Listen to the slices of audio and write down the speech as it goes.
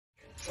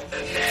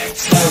I'm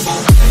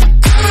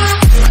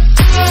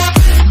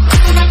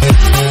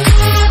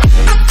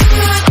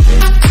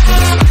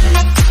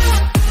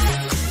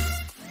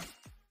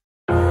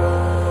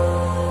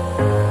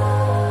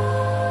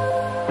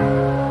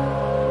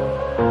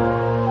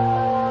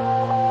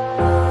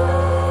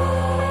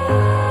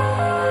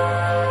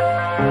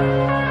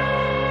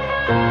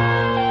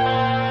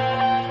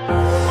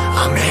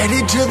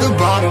headed to the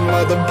bottom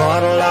of the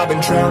bottle. I've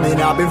been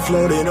drowning, I've been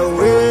floating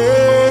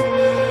away.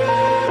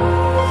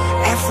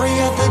 Every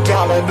other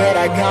dollar that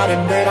I got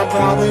in bed, I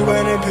probably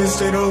went and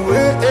pissed it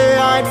away.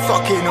 I ain't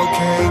fucking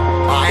okay,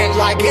 I ain't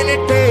liking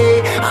it,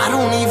 babe. I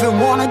don't even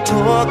wanna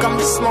talk, I'm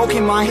just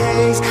smoking my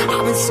haze.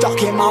 I've been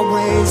stuck in my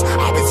ways,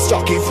 I've been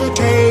stuck here for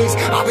days.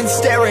 I've been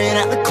staring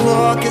at the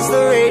clock as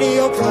the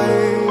radio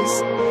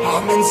plays.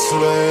 I'm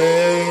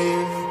enslaved.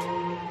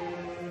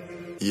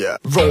 Yeah,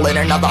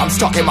 rolling another, I'm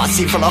stuck in my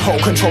seat from the whole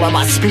control of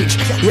my speech.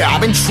 Yeah,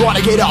 I've been trying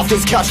to get off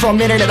this couch for a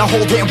minute and a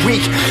whole damn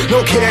week.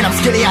 No kidding, I'm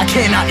skinny, I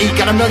cannot eat.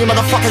 Got a million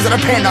motherfuckers that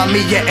depend on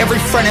me. Yeah, every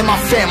friend in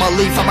my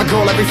family, from a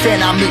girl, every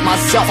fan I meet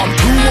myself. I'm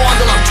too on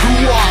till I'm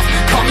too off.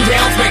 Come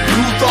down to make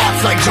new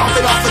thoughts, like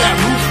jumping off of that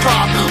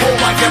rooftop. Whole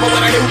life never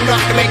when I knew not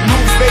to make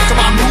moves based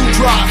on my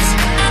mood drops.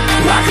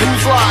 Like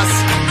who's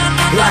lost?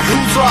 Like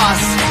who's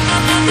lost?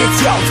 It's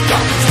yo,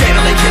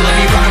 steadily killing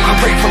me, running my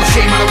brain full of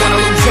shame. I don't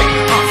wanna lose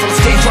it. Full of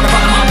stage, trying to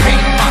find my pain.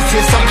 I see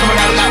the sun coming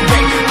out of that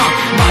rain.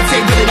 Mind say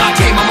really not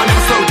tame. I'ma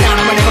never slow down,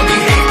 I'ma never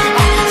behave.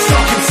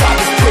 Stuck inside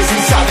this prison,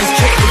 inside this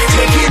cage, it's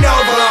taking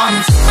over.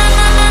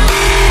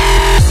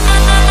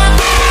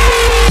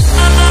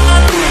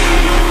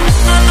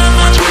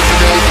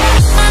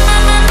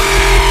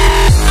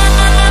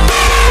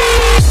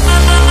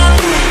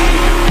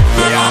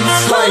 Yeah, I'm a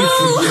slave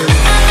for you.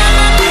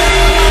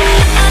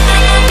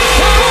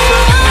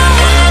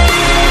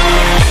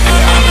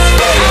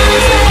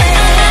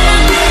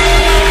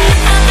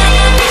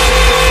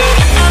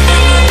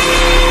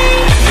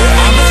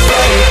 I'm a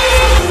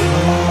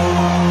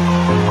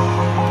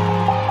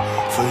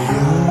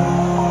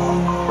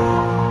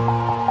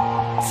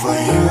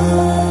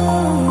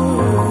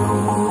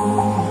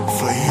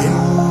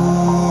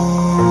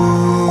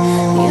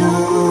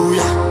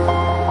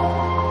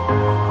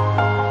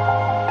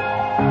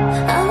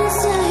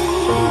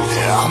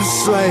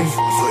slave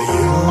for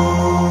you.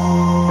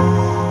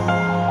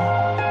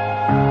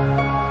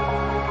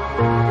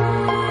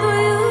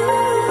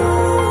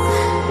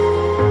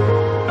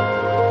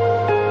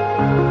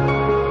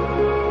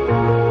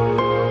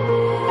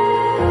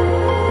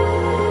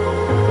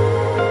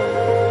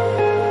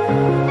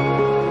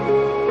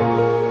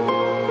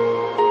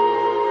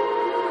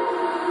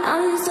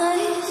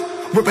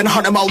 Ripping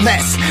harder, more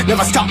less.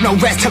 Never stop, no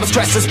rest. Till the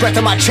stress is breath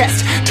in my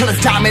chest. Till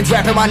it's diamonds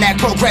wrapping my neck.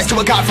 Progress to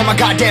a god from a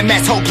goddamn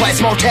mess. Hopeless,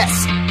 more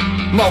tests,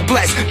 more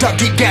blessed. Dug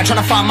deep down, trying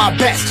to find my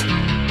best.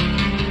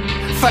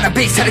 Find a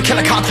beast, had to kill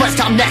a conquest.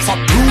 I'm next.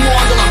 I'm too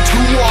on till I'm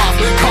too off.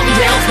 Come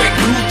down, make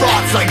new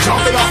thoughts, like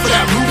jumping off of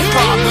that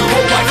rooftop.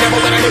 Whole life never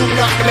when I knew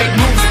not to make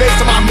moves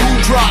based on my mood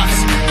drops.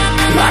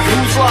 Like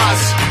who's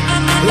lost?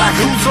 Like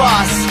who's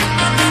lost?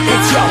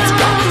 It's yo,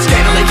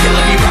 steadily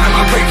killing me, running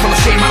my brain full of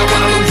shame. I don't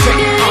wanna lose it.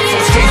 I'm full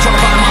of stage, trying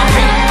to find my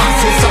pain. I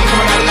see the sun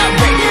coming out of that